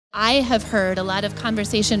I have heard a lot of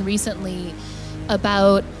conversation recently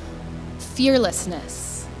about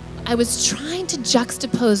fearlessness. I was trying to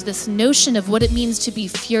juxtapose this notion of what it means to be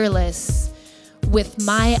fearless with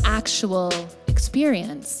my actual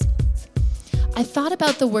experience. I thought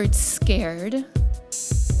about the word scared,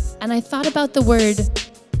 and I thought about the word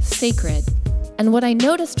sacred. And what I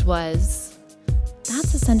noticed was,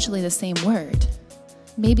 that's essentially the same word.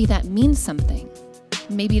 Maybe that means something.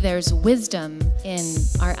 Maybe there's wisdom in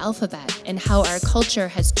our alphabet and how our culture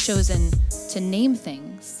has chosen to name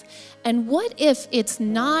things. And what if it's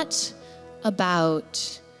not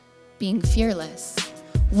about being fearless?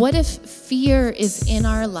 What if fear is in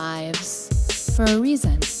our lives for a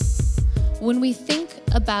reason? When we think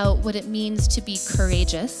about what it means to be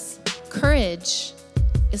courageous, courage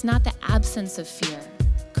is not the absence of fear.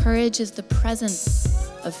 Courage is the presence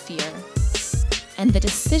of fear and the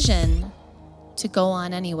decision to go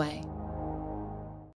on anyway.